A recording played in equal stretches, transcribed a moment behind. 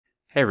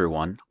Hey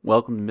everyone,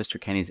 welcome to Mr.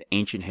 Kenny's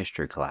Ancient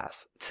History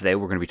class. Today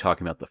we're going to be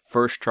talking about the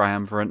first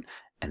Triumvirate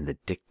and the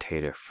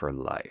Dictator for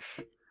life.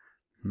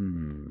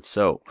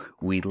 So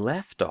we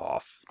left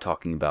off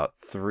talking about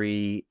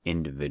three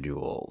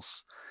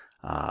individuals,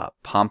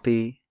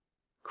 Pompey,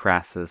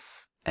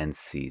 Crassus, and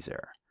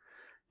Caesar.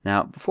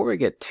 Now, before we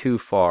get too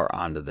far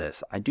onto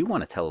this, I do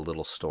want to tell a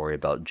little story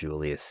about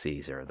Julius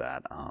Caesar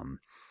that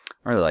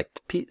I really liked.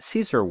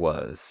 Caesar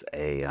was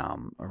a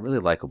really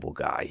likable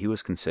guy. He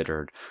was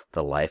considered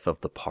the life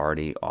of the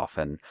party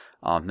often.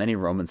 Many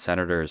Roman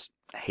senators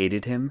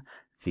hated him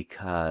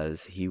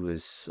because he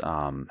was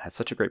had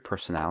such a great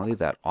personality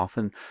that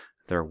often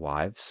their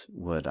wives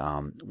would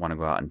want to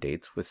go out on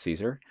dates with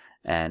Caesar,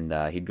 and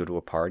he'd go to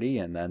a party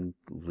and then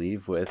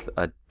leave with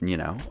a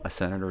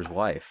senator's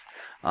wife.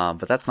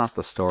 But that's not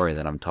the story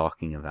that I'm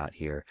talking about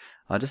here.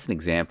 Just an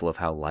example of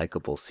how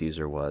likable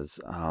Caesar was.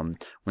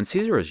 When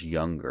Caesar was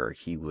younger,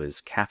 he was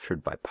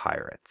captured by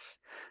pirates.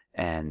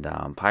 And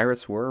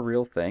pirates were a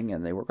real thing,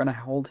 and they were going to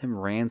hold him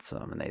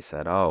ransom. And they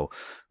said, "Oh,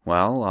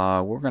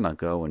 well, we're going to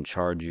go and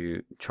charge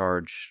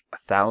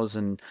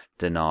 1,000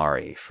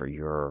 denarii for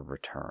your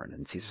return."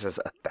 And Caesar says,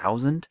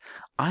 1,000?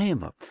 I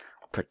am a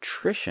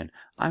patrician.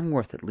 I'm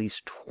worth at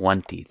least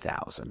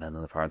 20,000. And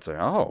then the pirates say,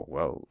 "Oh,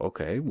 well,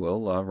 okay,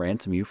 we'll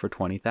ransom you for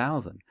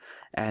 20,000."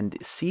 And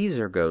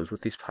Caesar goes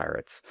with these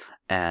pirates,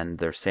 and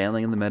they're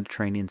sailing in the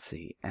Mediterranean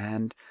Sea,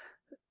 and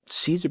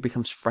Caesar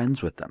becomes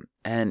friends with them,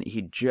 and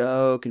he'd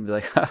joke and be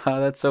like, "Haha,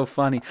 that's so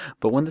funny,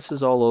 but when this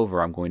is all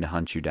over, I'm going to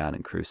hunt you down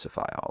and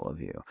crucify all of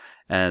you."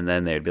 And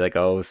then they'd be like,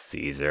 "Oh,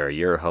 Caesar,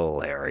 you're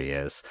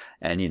hilarious."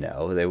 And,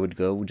 they would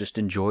go just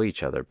enjoy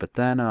each other. But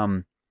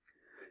then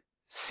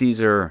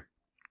Caesar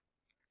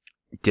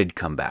did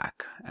come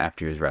back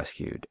after he was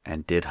rescued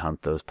and did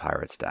hunt those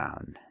pirates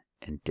down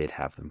and did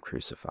have them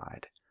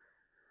crucified.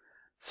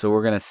 So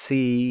we're going to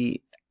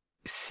see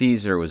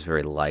Caesar was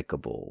very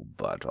likable,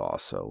 but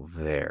also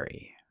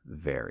very,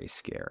 very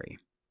scary.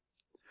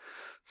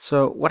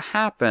 So what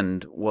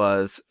happened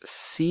was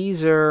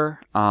Caesar,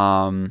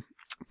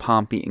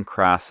 Pompey, and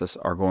Crassus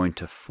are going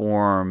to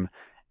form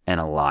an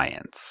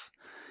alliance.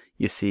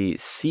 You see,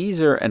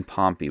 Caesar and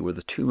Pompey were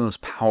the two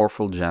most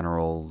powerful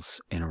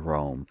generals in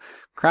Rome.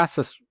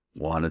 Crassus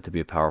wanted to be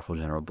a powerful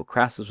general, but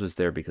Crassus was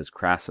there because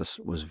Crassus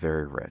was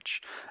very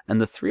rich. And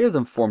the three of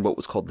them formed what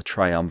was called the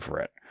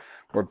Triumvirate,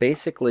 where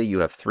basically you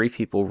have three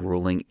people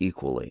ruling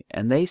equally,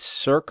 and they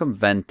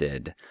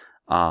circumvented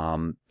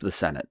the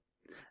Senate.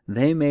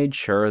 They made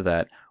sure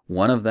that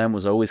one of them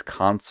was always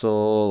consul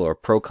or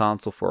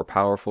proconsul for a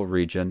powerful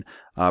region,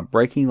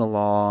 breaking the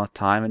law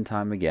time and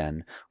time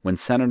again. When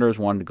senators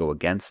wanted to go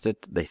against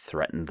it, they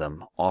threatened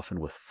them, often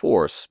with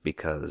force,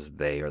 because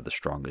they are the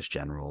strongest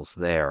generals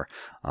there.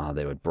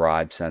 They would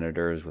bribe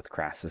senators with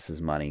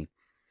Crassus's money,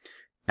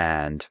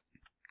 and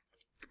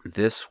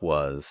this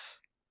was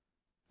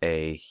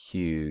a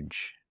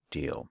huge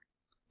deal.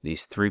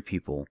 These three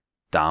people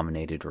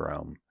dominated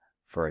Rome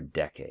for a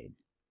decade.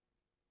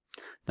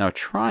 Now, a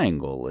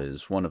triangle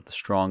is one of the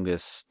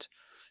strongest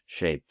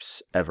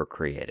shapes ever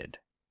created.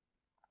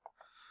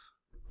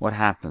 What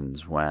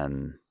happens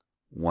when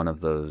one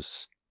of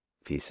those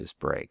pieces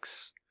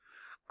breaks?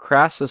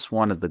 Crassus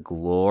wanted the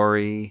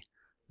glory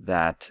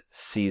that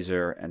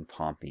Caesar and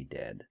Pompey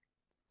did.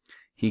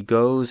 He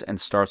goes and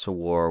starts a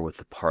war with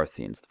the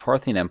Parthians. The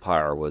Parthian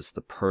Empire was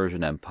the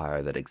Persian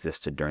Empire that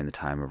existed during the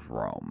time of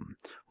Rome.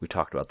 We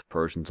talked about the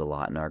Persians a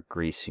lot in our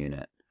Greece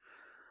unit.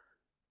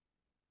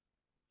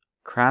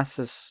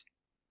 Crassus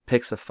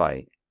picks a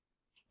fight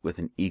with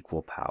an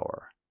equal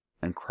power,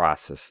 and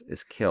Crassus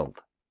is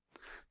killed.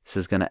 This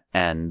is going to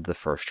end the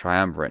first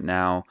triumvirate.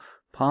 Now,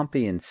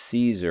 Pompey and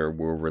Caesar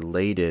were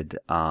related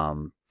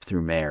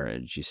through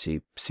marriage. You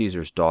see,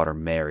 Caesar's daughter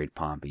married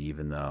Pompey,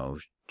 even though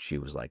she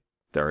was like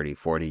 30,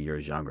 40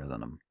 years younger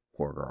than him.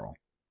 Poor girl.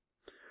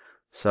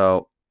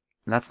 So,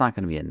 that's not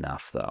going to be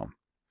enough, though,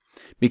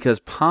 because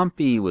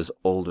Pompey was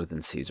older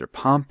than Caesar.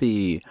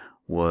 Pompey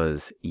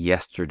was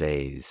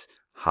yesterday's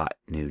hot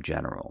new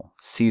general.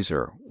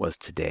 Caesar was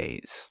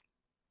today's.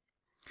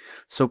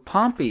 So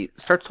Pompey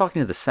starts talking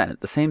to the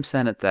Senate, the same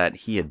Senate that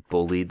he had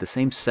bullied, the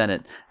same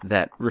Senate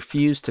that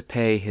refused to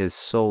pay his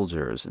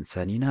soldiers, and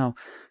said,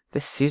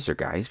 this Caesar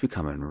guy, he's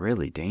becoming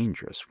really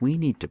dangerous. We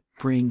need to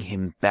bring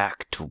him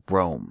back to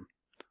Rome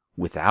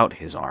without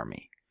his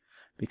army,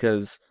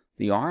 because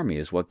the army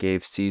is what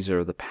gave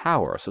Caesar the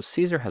power. So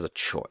Caesar has a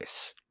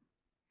choice.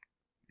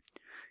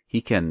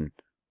 He can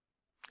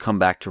come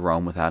back to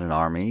Rome without an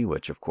army,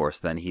 which of course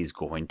then he's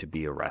going to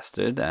be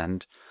arrested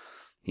and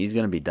he's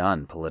going to be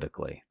done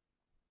politically.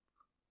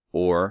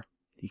 Or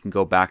he can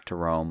go back to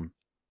Rome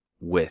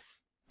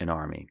with an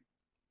army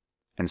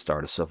and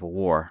start a civil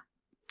war.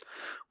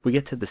 We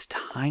get to this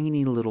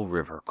tiny little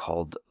river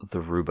called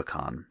the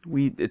Rubicon.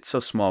 It's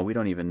so small we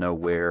don't even know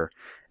where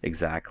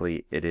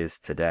exactly it is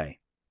today.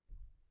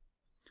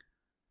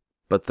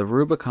 But the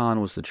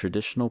Rubicon was the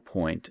traditional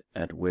point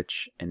at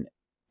which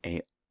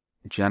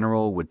a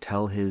general would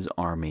tell his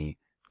army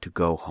to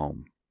go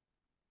home.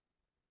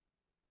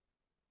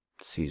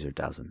 Caesar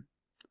doesn't.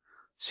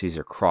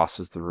 Caesar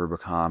crosses the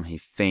Rubicon. He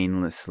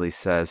famously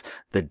says,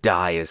 "The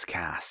die is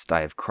cast.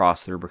 I have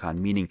crossed the Rubicon,"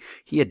 meaning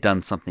he had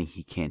done something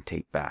he can't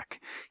take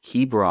back.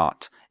 He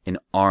brought an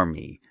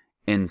army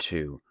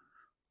into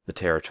the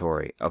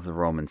territory of the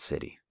Roman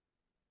city.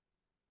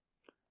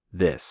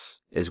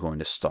 This is going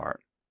to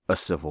start a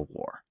civil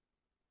war.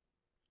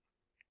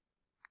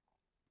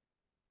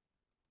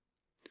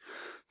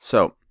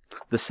 So,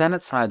 the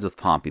Senate sides with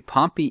Pompey.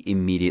 Pompey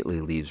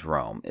immediately leaves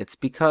Rome. It's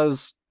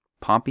because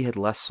Pompey had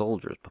less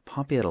soldiers, but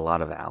Pompey had a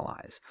lot of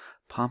allies.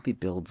 Pompey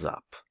builds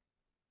up.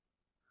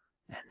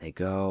 And they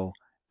go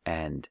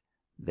and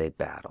they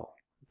battle.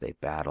 They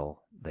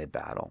battle. They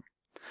battle.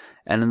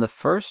 And in the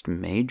first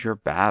major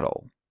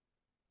battle,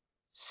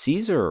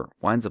 Caesar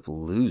winds up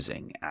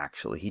losing,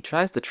 actually. He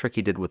tries the trick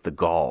he did with the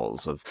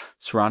Gauls of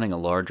surrounding a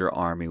larger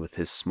army with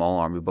his small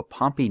army, but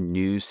Pompey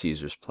knew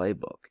Caesar's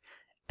playbook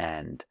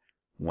and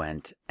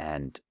went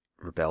and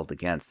rebelled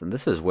against. And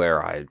this is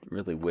where I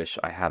really wish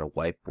I had a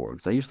whiteboard,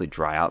 because I usually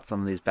dry out some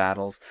of these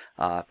battles,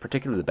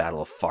 particularly the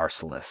Battle of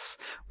Pharsalus,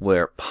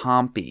 where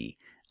Pompey,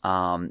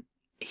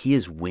 he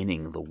is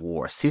winning the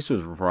war.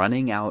 Caesar's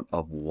running out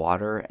of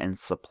water and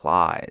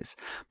supplies,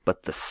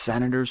 but the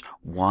senators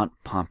want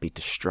Pompey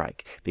to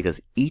strike, because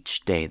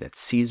each day that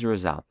Caesar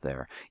is out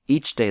there,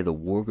 each day the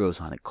war goes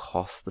on, it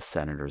costs the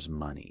senators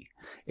money.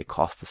 It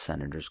costs the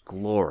senators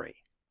glory.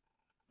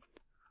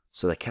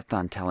 So they kept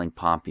on telling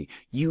Pompey,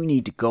 "You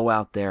need to go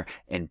out there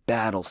and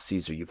battle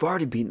Caesar. You've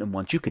already beaten him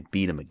once. You could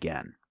beat him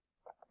again."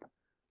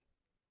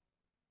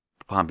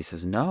 But Pompey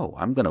says, "No,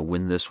 I'm going to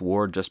win this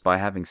war just by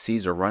having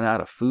Caesar run out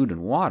of food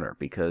and water,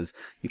 because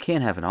you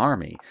can't have an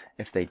army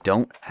if they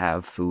don't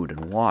have food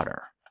and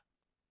water."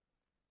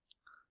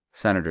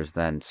 Senators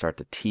then start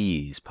to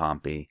tease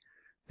Pompey.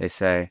 They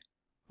say,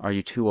 "Are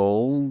you too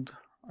old?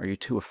 Are you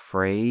too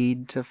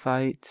afraid to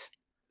fight?"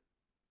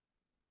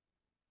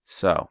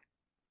 So,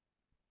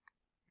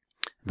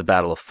 the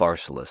Battle of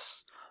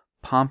Pharsalus.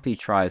 Pompey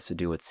tries to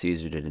do what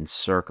Caesar did,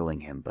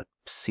 encircling him, but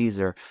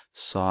Caesar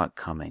saw it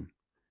coming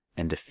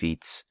and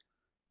defeats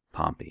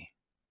Pompey.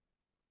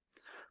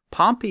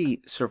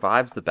 Pompey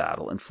survives the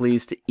battle and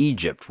flees to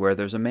Egypt, where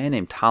there's a man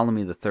named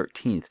Ptolemy the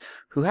 13th,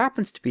 who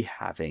happens to be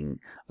having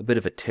a bit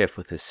of a tiff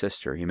with his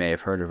sister. You may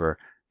have heard of her,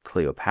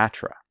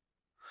 Cleopatra.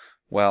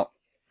 Well,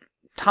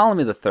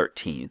 Ptolemy the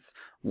 13th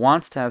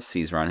wants to have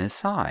Caesar on his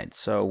side,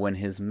 so when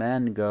his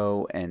men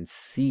go and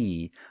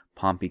see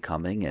Pompey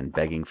coming and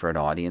begging for an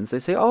audience, they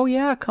say, "Oh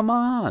yeah, come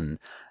on,"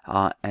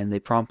 and they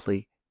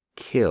promptly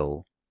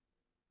kill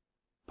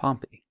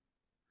Pompey.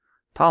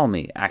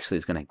 Ptolemy actually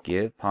is going to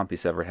give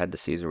Pompey's severed head to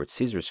Caesar, which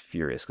Caesar's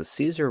furious, because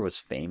Caesar was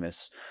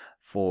famous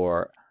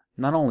for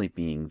not only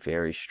being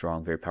very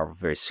strong, very powerful,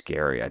 very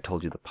scary. I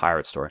told you the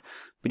pirate story,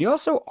 but he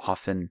also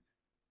often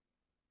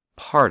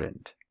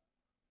pardoned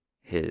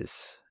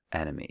his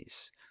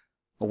enemies.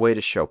 A way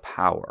to show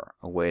power,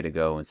 a way to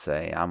go and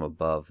say, "I'm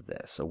above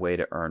this," a way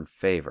to earn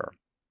favor.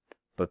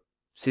 But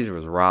Caesar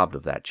was robbed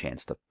of that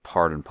chance to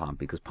pardon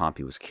Pompey because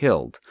Pompey was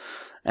killed.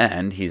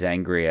 And he's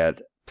angry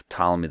at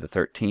Ptolemy the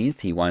 13th.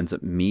 He winds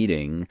up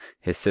meeting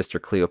his sister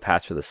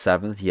Cleopatra the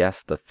 7th,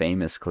 yes, the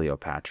famous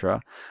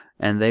Cleopatra,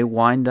 and they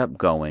wind up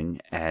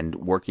going and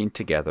working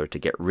together to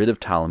get rid of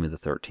Ptolemy the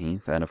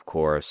 13th, and of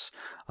course,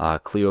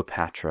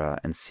 Cleopatra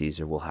and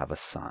Caesar will have a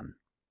son.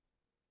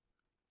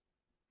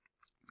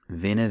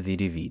 Veni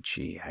vidi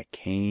vici. I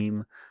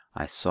came,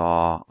 I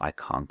saw, I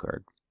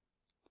conquered.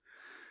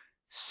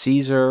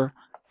 Caesar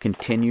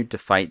continued to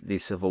fight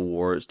these civil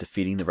wars,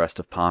 defeating the rest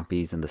of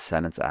Pompey's and the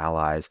Senate's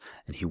allies,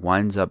 and he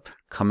winds up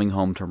coming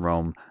home to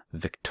Rome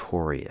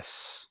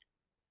victorious.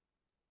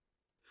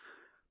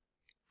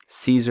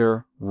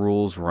 Caesar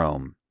rules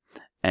Rome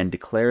and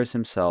declares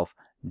himself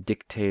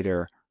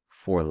dictator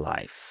for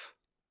life.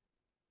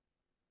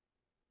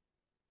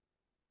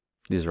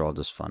 These are all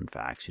just fun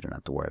facts. You don't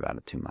have to worry about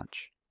it too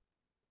much.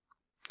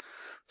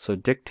 So,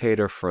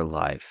 dictator for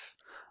life.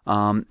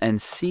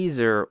 And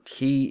Caesar,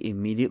 he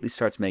immediately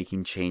starts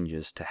making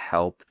changes to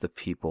help the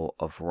people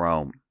of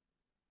Rome.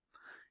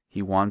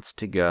 He wants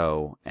to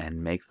go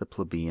and make the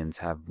plebeians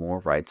have more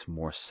rights,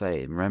 more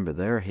say. Remember,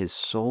 they're his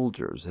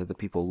soldiers. They're the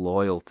people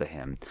loyal to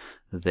him.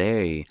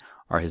 They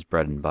are his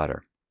bread and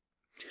butter.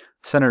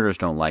 Senators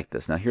don't like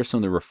this. Now, here's some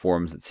of the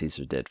reforms that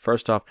Caesar did.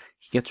 First off,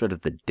 he gets rid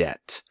of the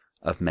debt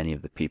of many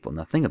of the people.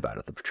 Now, think about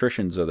it. The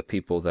patricians are the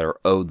people that are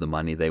owed the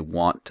money. They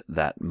want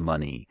that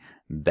money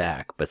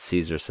back. But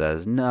Caesar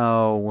says,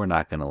 "No, we're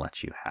not going to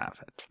let you have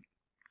it."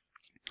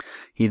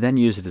 He then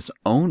uses his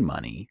own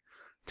money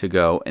to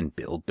go and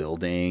build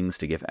buildings,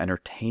 to give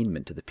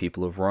entertainment to the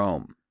people of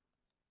Rome.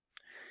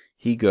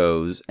 He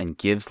goes and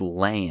gives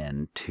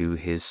land to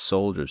his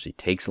soldiers. He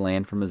takes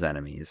land from his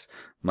enemies,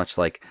 much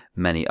like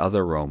many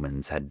other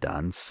Romans had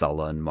done,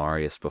 Sulla and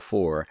Marius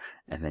before,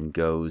 and then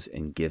goes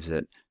and gives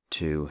it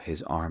to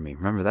his army.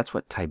 Remember, that's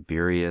what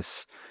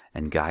Tiberius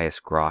and Gaius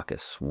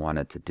Gracchus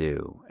wanted to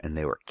do, and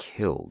they were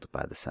killed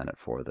by the Senate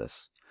for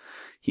this.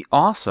 He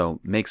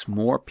also makes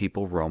more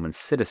people Roman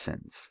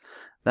citizens.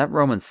 that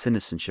Roman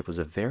citizenship was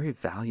a very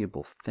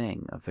valuable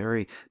thing, a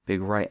very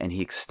big right, and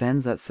he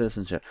extends that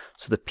citizenship.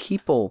 So the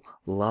people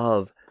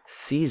love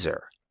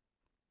Caesar.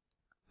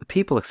 The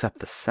people accept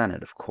the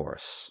Senate, of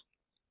course.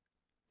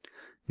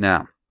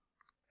 Now,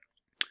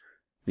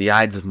 the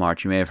Ides of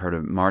March, you may have heard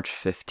of March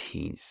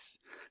 15th.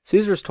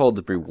 Caesar is told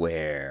to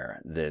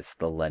beware this,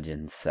 the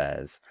legend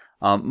says.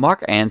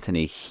 Mark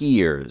Antony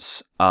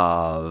hears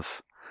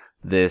of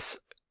this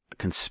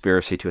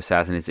conspiracy to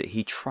assassinate.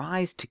 He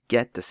tries to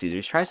get to Caesar.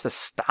 He tries to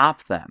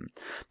stop them.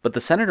 But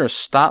the senators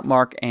stop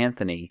Mark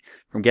Antony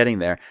from getting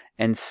there.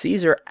 And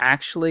Caesar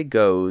actually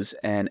goes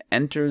and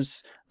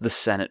enters the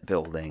Senate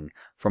building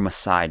from a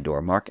side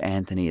door. Mark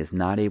Antony is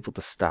not able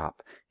to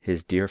stop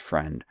his dear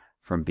friend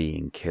from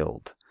being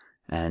killed.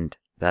 And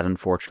that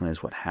unfortunately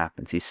is what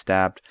happens. He's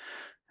stabbed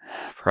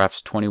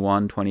perhaps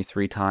 21,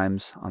 23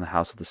 times on the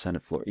House of the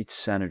Senate floor. Each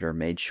senator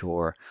made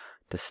sure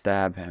to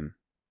stab him.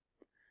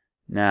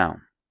 Now,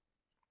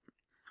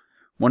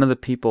 one of the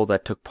people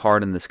that took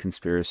part in this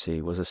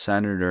conspiracy was a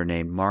senator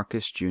named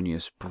Marcus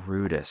Junius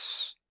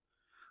Brutus,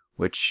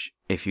 which,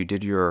 if you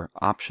did your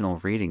optional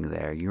reading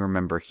there, you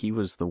remember he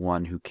was the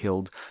one who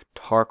killed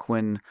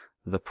Tarquin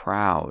the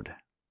Proud.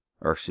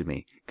 Or, excuse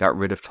me, got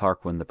rid of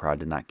Tarquin the Proud,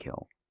 did not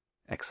kill,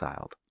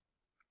 exiled.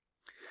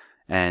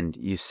 And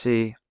you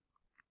see,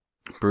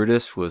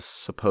 Brutus was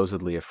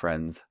supposedly a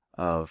friend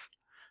of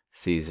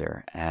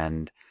Caesar,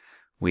 and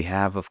we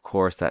have, of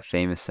course, that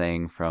famous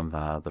saying from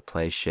the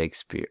play of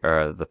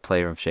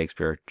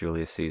Shakespeare,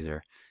 Julius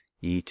Caesar,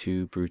 "E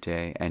tu,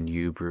 Brute," and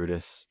 "You,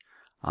 Brutus,"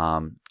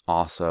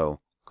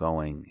 also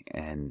going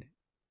and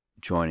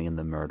joining in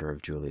the murder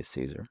of Julius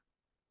Caesar.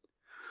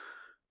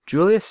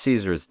 Julius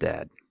Caesar is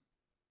dead,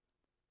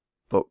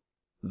 but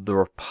the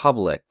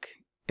Republic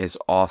is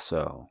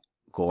also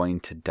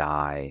going to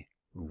die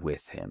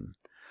with him.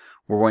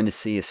 We're going to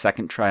see a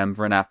second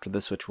triumvirate after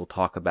this, which we'll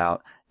talk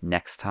about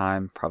next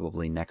time.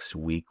 Probably next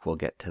week we'll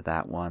get to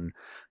that one.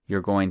 You're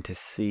going to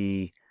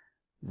see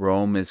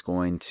Rome is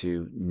going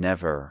to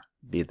never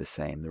be the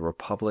same. The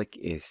Republic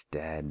is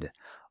dead.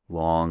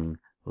 Long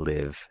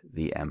live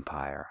the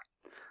Empire.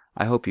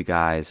 I hope you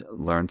guys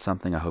learned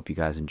something. I hope you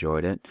guys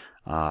enjoyed it.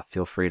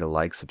 Feel free to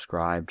like,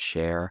 subscribe,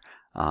 share.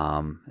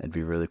 It'd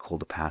be really cool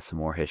to pass some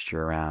more history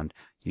around.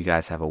 You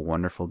guys have a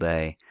wonderful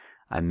day.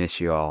 I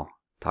miss you all.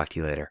 Talk to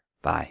you later.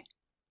 Bye.